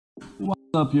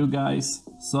What's up, you guys?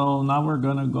 So now we're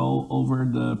gonna go over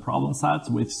the problem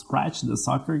sets with Scratch, the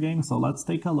soccer game. So let's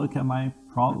take a look at my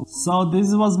problem. So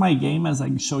this was my game as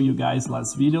I showed you guys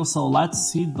last video. So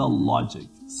let's see the logic.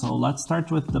 So let's start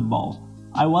with the ball.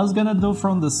 I was gonna do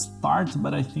from the start,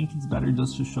 but I think it's better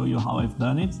just to show you how I've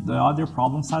done it. The other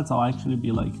problem sets I'll actually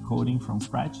be like coding from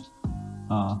scratch.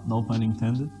 No pun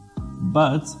intended.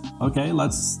 But okay,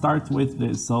 let's start with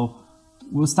this. So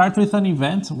we'll start with an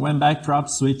event when backdrop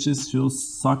switches to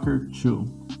soccer 2.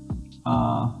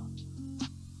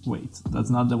 Wait, that's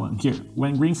not the one. Here,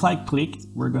 when green flag clicked,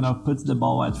 we're gonna put the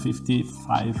ball at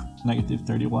 55,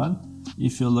 -31.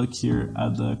 If you look here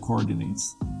at the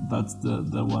coordinates, that's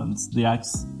the ones. The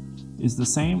X is the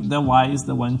same, the Y is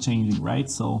the one changing, right?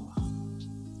 So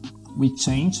we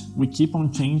keep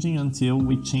on changing until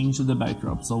we change the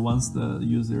backdrop. So once the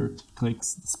user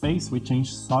clicks space, we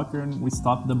change soccer and we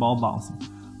stop the ball bouncing.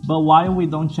 But while we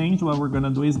don't change, what we're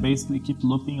gonna do is basically keep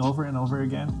looping over and over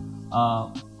again,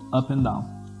 up and down.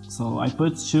 So I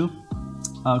put two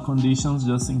conditions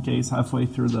just in case halfway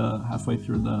through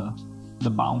the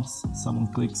bounce someone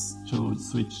clicks to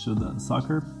switch to the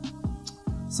soccer.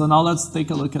 So now let's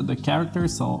take a look at the character.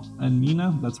 So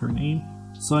Anina, that's her name.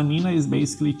 So Anina is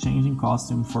basically changing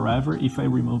costume forever. If I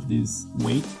remove this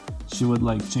weight, she would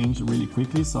like change really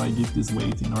quickly. So I give this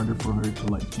weight in order for her to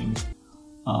like change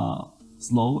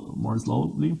more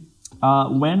slowly.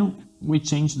 When we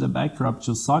change the backdrop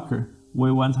to soccer,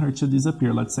 we want her to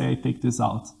disappear. Let's say I take this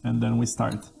out and then we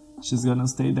start. She's gonna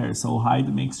stay there. So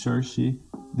hide makes sure she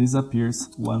disappears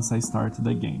once I start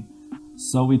the game.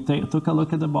 So we took a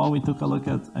look at the ball, we took a look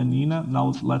at Anina.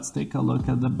 Now let's take a look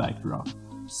at the backdrop.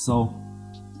 So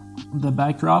the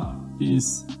backdrop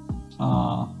is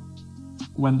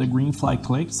when the green flag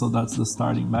clicks, so that's the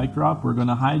starting backdrop. We're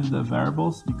gonna hide the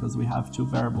variables because we have two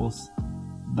variables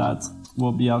that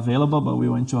will be available, but we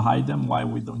want to hide them while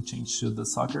we don't change to the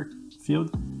soccer field.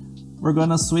 We're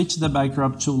gonna switch the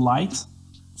backdrop to light.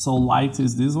 So light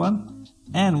is this one.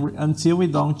 And until we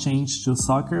don't change to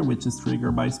soccer, which is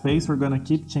triggered by space, we're gonna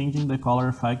keep changing the color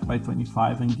effect by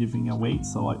 25 and giving a weight.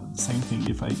 So same thing,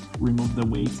 if I remove the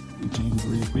weight, it changes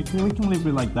really quickly. We can leave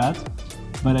it like that,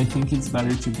 but I think it's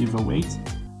better to give a weight.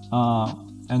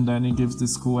 And then it gives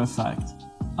this cool effect.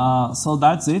 So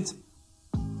that's it.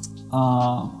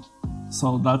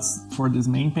 So that's for this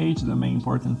main page, the main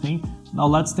important thing. Now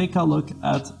let's take a look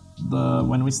at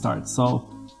when we start. So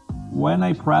when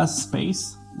I press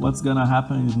space, what's gonna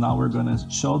happen is now we're gonna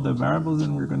show the variables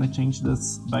and we're gonna change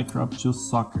this backdrop to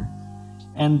soccer.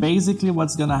 And basically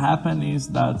what's gonna happen is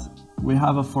that we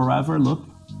have a forever loop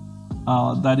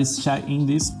that is in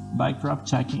this backdrop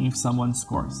checking if someone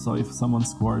scores. So if someone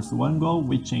scores one goal,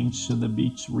 we change to the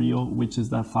beach reel, which is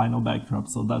the final backdrop.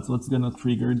 So that's what's gonna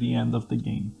trigger the end of the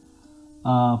game.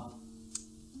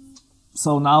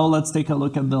 So now let's take a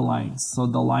look at the lines. So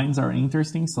the lines are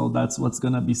interesting. So that's what's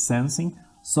gonna be sensing.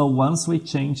 So once we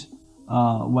change,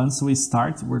 once we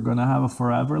start, we're gonna have a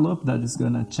forever loop that is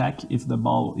gonna check if the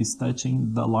ball is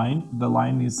touching the line. The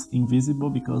line is invisible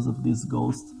because of this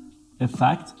ghost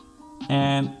effect.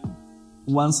 And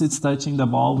once it's touching the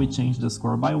ball, we change the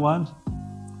score by 1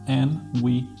 and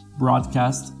we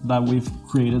broadcast that we've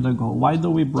created a goal. Why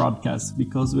do we broadcast?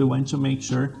 Because we want to make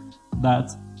sure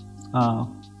that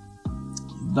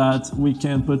that we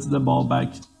can put the ball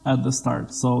back at the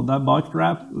start. So that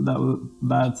backdrop,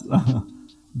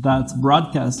 that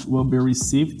broadcast will be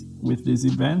received with this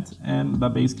event, and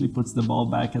that basically puts the ball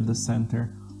back at the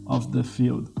center of the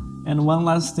field. And one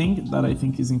last thing that I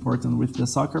think is important with the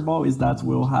soccer ball is that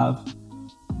we'll have,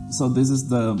 so this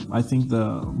is I think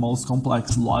the most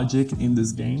complex logic in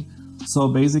this game. So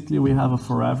basically we have a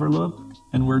forever loop,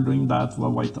 and we're doing that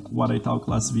what I talked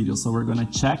last video. So we're gonna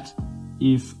check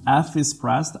if F is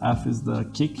pressed, F is the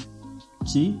kick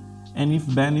key, and if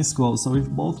Ben is close. So if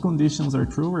both conditions are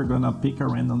true, we're gonna pick a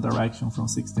random direction from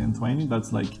 60 and 20.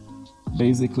 That's like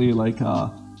basically like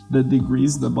the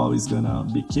degrees the ball is gonna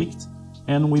be kicked,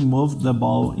 and we move the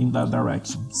ball in that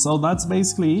direction. So that's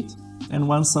basically it. And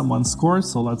once someone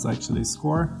scores, so let's actually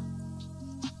score.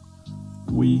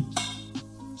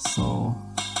 So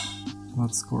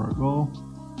let's score a goal.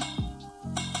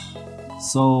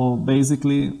 So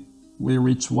basically we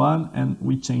reach 1 and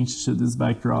we change to this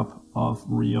backdrop of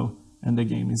Rio and the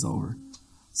game is over.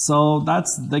 So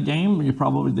that's the game. You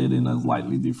probably did it in a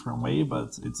slightly different way,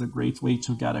 but it's a great way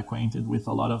to get acquainted with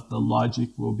a lot of the logic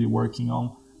we'll be working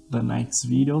on the next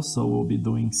video. So we'll be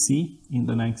doing C in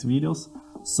the next videos.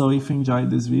 So if you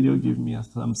enjoyed this video, give me a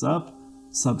thumbs up,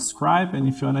 subscribe, and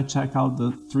if you want to check out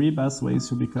the 3 best ways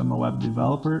to become a web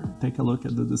developer, take a look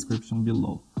at the description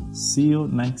below. See you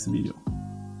next video.